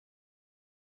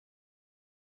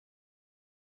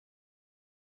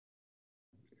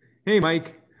Hey,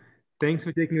 Mike. Thanks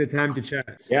for taking the time to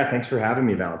chat. Yeah, thanks for having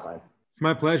me, Valentine. It's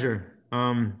my pleasure.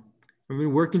 We've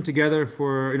been working together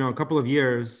for a couple of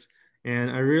years,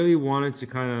 and I really wanted to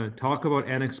kind of talk about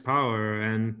Anax Power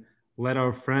and let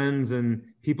our friends and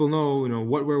people know,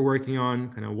 what we're working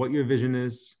on, kind of what your vision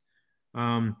is.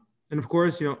 Um, and of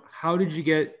course, how did you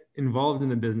get involved in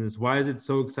the business? Why is it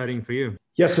so exciting for you?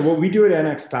 Yeah, so what we do at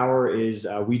Anax Power is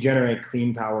we generate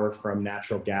clean power from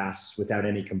natural gas without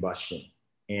any combustion.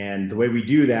 And the way we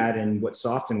do that, and what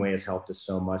SoftInWay has helped us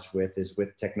so much with, is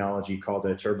with technology called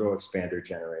a Turboexpander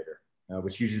generator,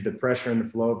 which uses the pressure and the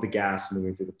flow of the gas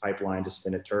moving through the pipeline to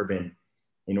spin a turbine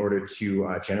in order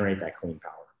to generate that clean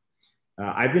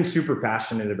power. I've been super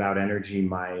passionate about energy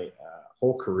my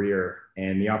whole career,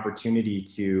 and the opportunity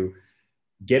to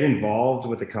get involved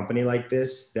with a company like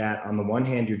this that on the one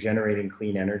hand you're generating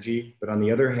clean energy, but on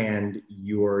the other hand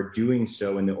you're doing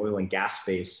so in the oil and gas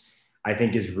space, I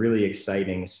think is really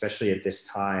exciting, especially at this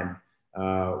time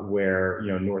where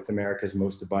North America's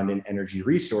most abundant energy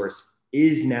resource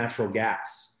is natural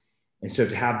gas. And so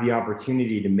to have the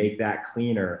opportunity to make that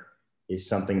cleaner is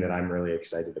something that I'm really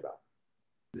excited about.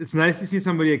 It's nice to see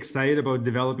somebody excited about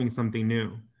developing something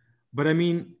new. But I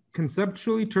mean,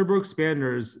 conceptually, turbo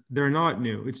expanders, they're not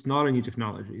new. It's not a new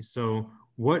technology. So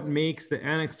what makes the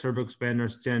Anax turbo expander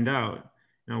stand out?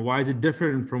 Why is it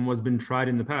different from what's been tried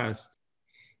in the past?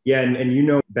 Yeah, and you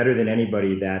know better than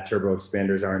anybody that turbo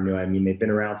expanders aren't new. I mean, they've been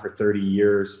around for 30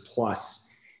 years plus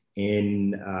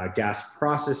in gas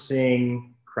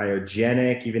processing,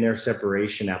 cryogenic, even air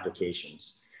separation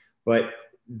applications. But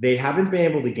they haven't been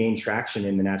able to gain traction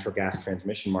in the natural gas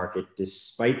transmission market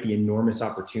despite the enormous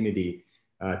opportunity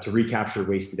to recapture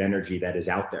wasted energy that is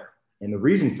out there. And the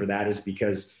reason for that is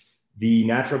because the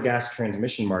natural gas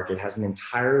transmission market has an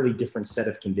entirely different set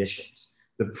of conditions.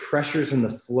 The pressures and the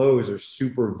flows are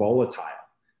super volatile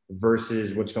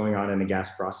versus what's going on in a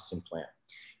gas processing plant.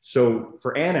 So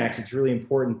for Anax, it's really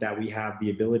important that we have the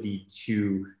ability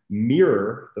to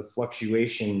mirror the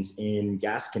fluctuations in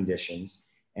gas conditions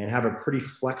and have a pretty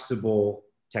flexible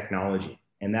technology.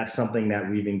 And that's something that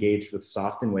we've engaged with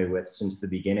SoftInWay with since the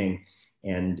beginning.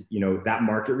 And that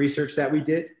market research that we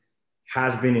did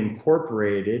has been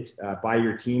incorporated by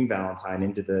your team, Valentine,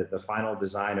 into the final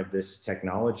design of this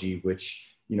technology, which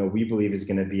we believe is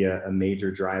going to be a major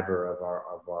driver of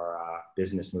our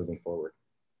business moving forward.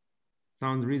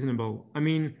 Sounds reasonable. I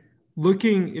mean,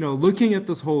 looking at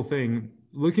this whole thing,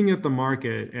 looking at the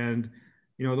market and,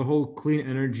 the whole clean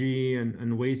energy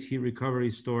and waste heat recovery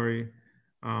story,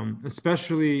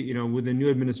 especially, with the new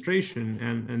administration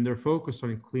and their focus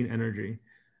on clean energy.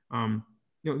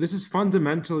 This is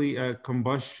fundamentally a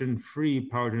combustion-free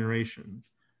power generation.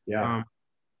 Yeah.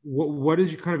 What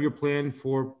is kind of your plan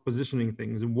for positioning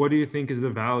things? What do you think is the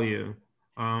value?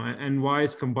 And why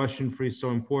is combustion-free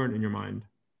so important in your mind?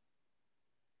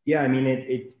 Yeah, I mean,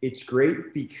 it's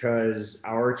great because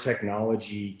our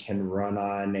technology can run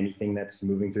on anything that's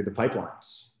moving through the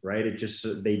pipelines, right?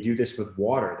 They do this with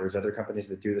water. There's other companies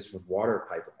that do this with water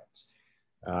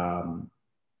pipelines.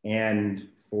 And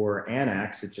for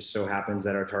Anax, it just so happens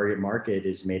that our target market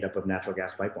is made up of natural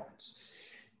gas pipelines.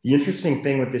 The interesting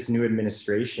thing with this new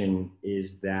administration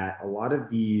is that a lot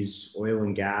of these oil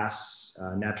and gas,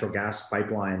 natural gas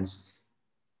pipelines,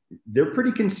 they're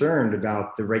pretty concerned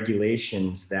about the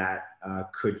regulations that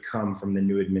could come from the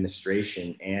new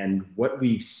administration. And what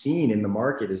we've seen in the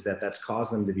market is that that's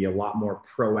caused them to be a lot more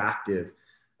proactive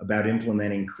about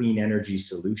implementing clean energy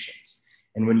solutions.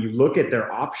 And when you look at their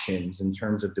options in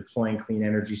terms of deploying clean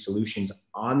energy solutions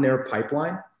on their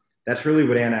pipeline, that's really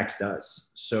what Anax does.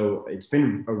 So it's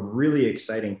been a really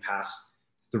exciting past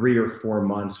 3 or 4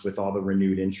 months with all the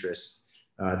renewed interest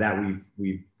that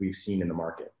we've seen in the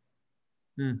market.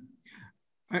 Hmm.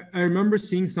 I remember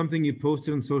seeing something you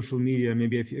posted on social media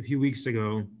maybe a few weeks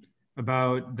ago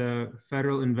about the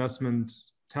federal investment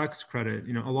tax credit,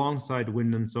 alongside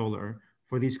wind and solar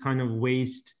for these kind of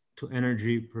waste to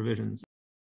energy provisions.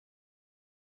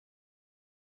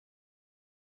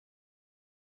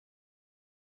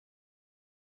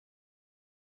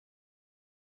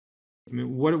 I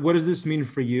mean, what does this mean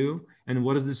for you, and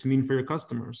what does this mean for your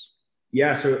customers?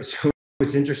 Yeah, so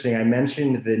it's interesting. I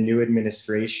mentioned the new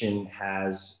administration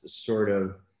has sort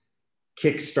of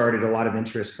kick-started a lot of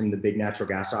interest from the big natural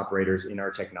gas operators in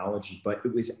our technology, but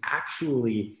it was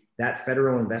actually that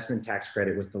federal investment tax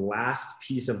credit was the last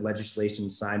piece of legislation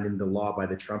signed into law by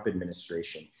the Trump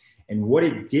administration. And what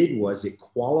it did was it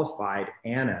qualified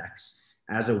Anax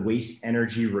as a waste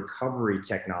energy recovery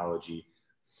technology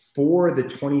for the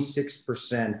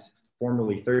 26%,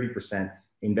 formerly 30%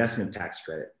 investment tax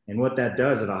credit. And what that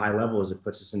does at a high level is it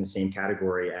puts us in the same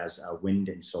category as wind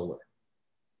and solar.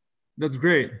 That's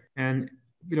great. And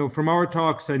from our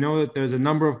talks, I know that there's a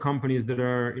number of companies that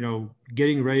are,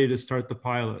 getting ready to start the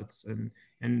pilots,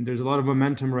 and there's a lot of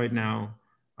momentum right now.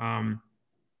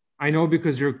 I know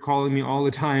because you're calling me all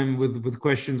the time with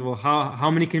questions. Well,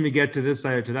 how many can we get to this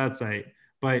site or to that site?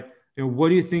 But what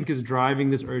do you think is driving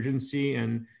this urgency,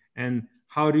 and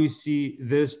how do you see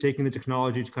this taking the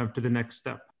technology to kind of to the next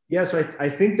step? Yeah, so I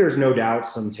think there's no doubt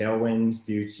some tailwinds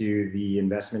due to the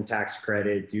investment tax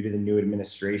credit, due to the new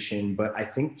administration, but I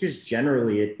think just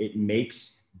generally it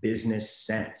makes business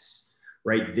sense,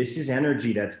 right? This is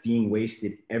energy that's being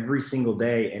wasted every single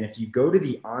day. And if you go to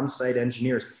the on-site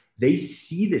engineers, they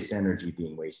see this energy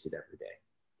being wasted every day,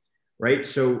 right?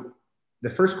 So the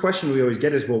first question we always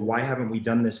get is, well, why haven't we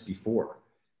done this before?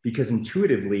 Because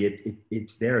intuitively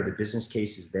it's there, the business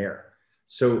case is there.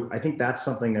 So I think that's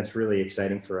something that's really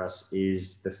exciting for us,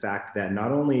 is the fact that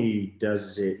not only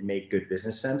does it make good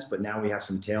business sense, but now we have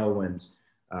some tailwinds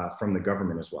from the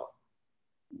government as well.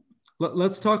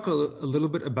 Let's talk a little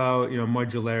bit about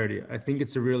modularity. I think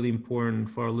it's really important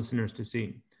for our listeners to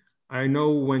see. I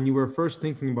know when you were first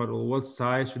thinking about, well, what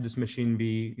size should this machine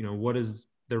be? What is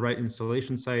the right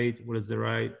installation site? What is the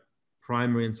right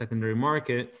primary and secondary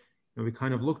market? We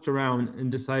kind of looked around and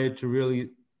decided to really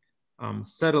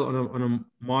settle on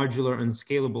a modular and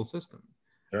scalable system.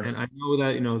 Sure. And I know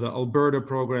that the Alberta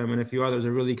program and a few others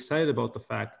are really excited about the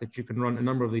fact that you can run a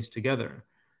number of these together.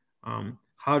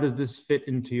 How does this fit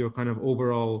into your kind of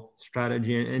overall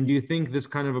strategy? And do you think this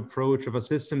kind of approach of a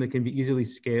system that can be easily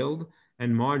scaled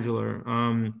and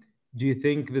modular, do you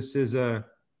think this is a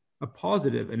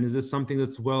positive? And is this something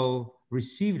that's well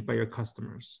received by your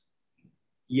customers?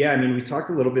 Yeah, I mean, we talked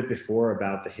a little bit before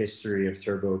about the history of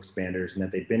Turboexpanders and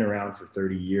that they've been around for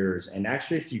 30 years. And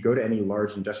actually, if you go to any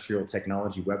large industrial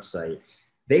technology website,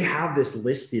 they have this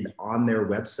listed on their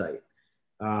website.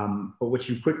 But what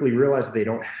you quickly realize, they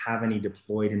don't have any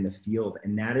deployed in the field.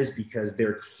 And that is because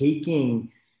they're taking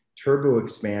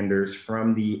Turboexpanders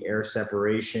from the air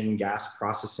separation, gas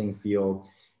processing field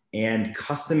and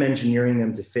custom engineering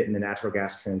them to fit in the natural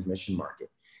gas transmission market.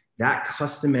 That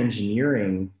custom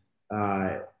engineering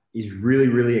is really,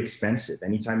 really expensive.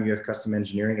 Anytime you have custom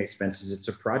engineering expenses, it's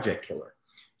a project killer.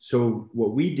 So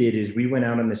what we did is we went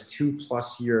out on this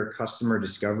 2+ year customer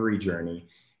discovery journey,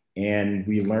 and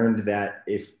we learned that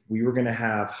if we were going to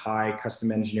have high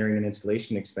custom engineering and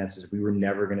installation expenses, we were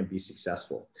never going to be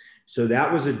successful. So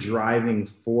that was a driving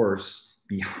force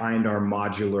behind our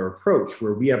modular approach,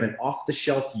 where we have an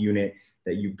off-the-shelf unit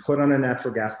that you put on a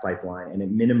natural gas pipeline, and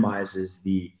it minimizes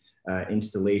the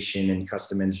installation and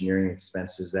custom engineering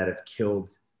expenses that have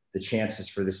killed the chances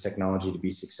for this technology to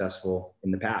be successful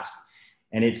in the past.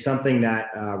 And it's something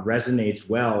that resonates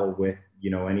well with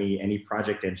any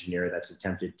project engineer that's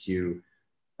attempted to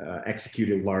execute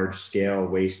a large-scale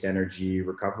waste energy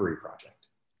recovery project.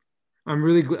 I'm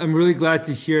really glad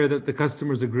to hear that the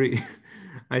customers agree.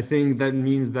 I think that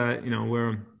means that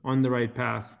we're on the right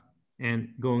path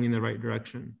and going in the right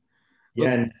direction.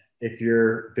 Yeah, and if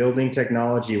you're building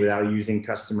technology without using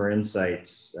customer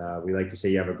insights, we like to say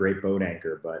you have a great boat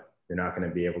anchor, but you're not going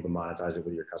to be able to monetize it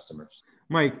with your customers.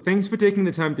 Mike, thanks for taking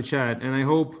the time to chat. And I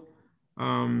hope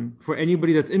for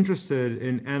anybody that's interested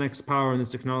in Anax Power and this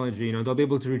technology, they'll be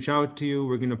able to reach out to you.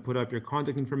 We're going to put up your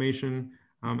contact information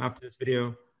after this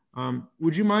video.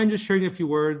 Would you mind just sharing a few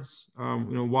words,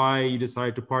 why you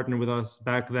decided to partner with us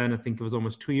back then? I think it was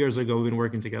almost 2 years ago we've been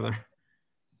working together.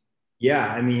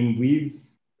 Yeah, I mean, we've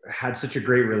had such a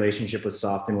great relationship with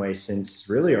SoftInWay since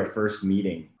really our first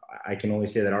meeting. I can only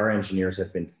say that our engineers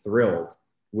have been thrilled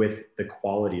with the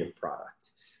quality of product.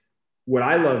 What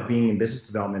I love being in business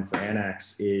development for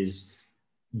Anax is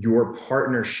your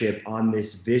partnership on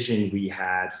this vision we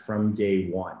had from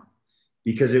day one,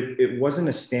 because it wasn't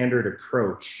a standard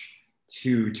approach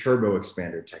to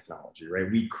Turboexpander technology,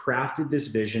 right? We crafted this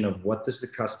vision of what does the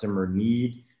customer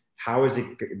need, how is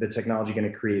the technology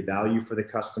going to create value for the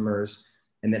customers,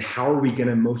 and then how are we going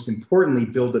to, most importantly,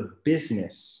 build a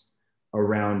business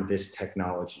around this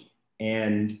technology.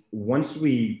 And once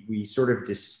we sort of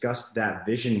discussed that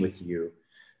vision with you,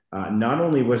 not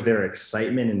only was there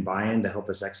excitement and buy-in to help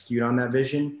us execute on that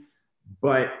vision,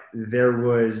 but there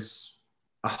was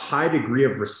a high degree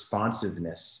of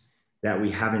responsiveness that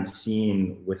we haven't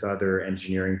seen with other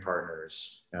engineering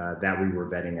partners that we were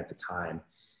vetting at the time.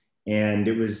 And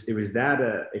it was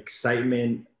that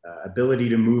excitement, ability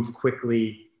to move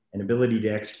quickly, and ability to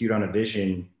execute on a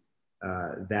vision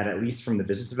that, at least from the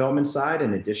business development side,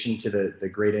 in addition to the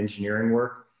great engineering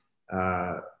work,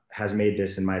 has made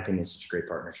this, in my opinion, such a great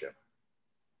partnership.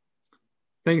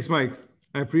 Thanks, Mike.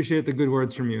 I appreciate the good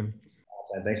words from you.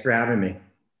 Thanks for having me.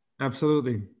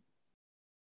 Absolutely.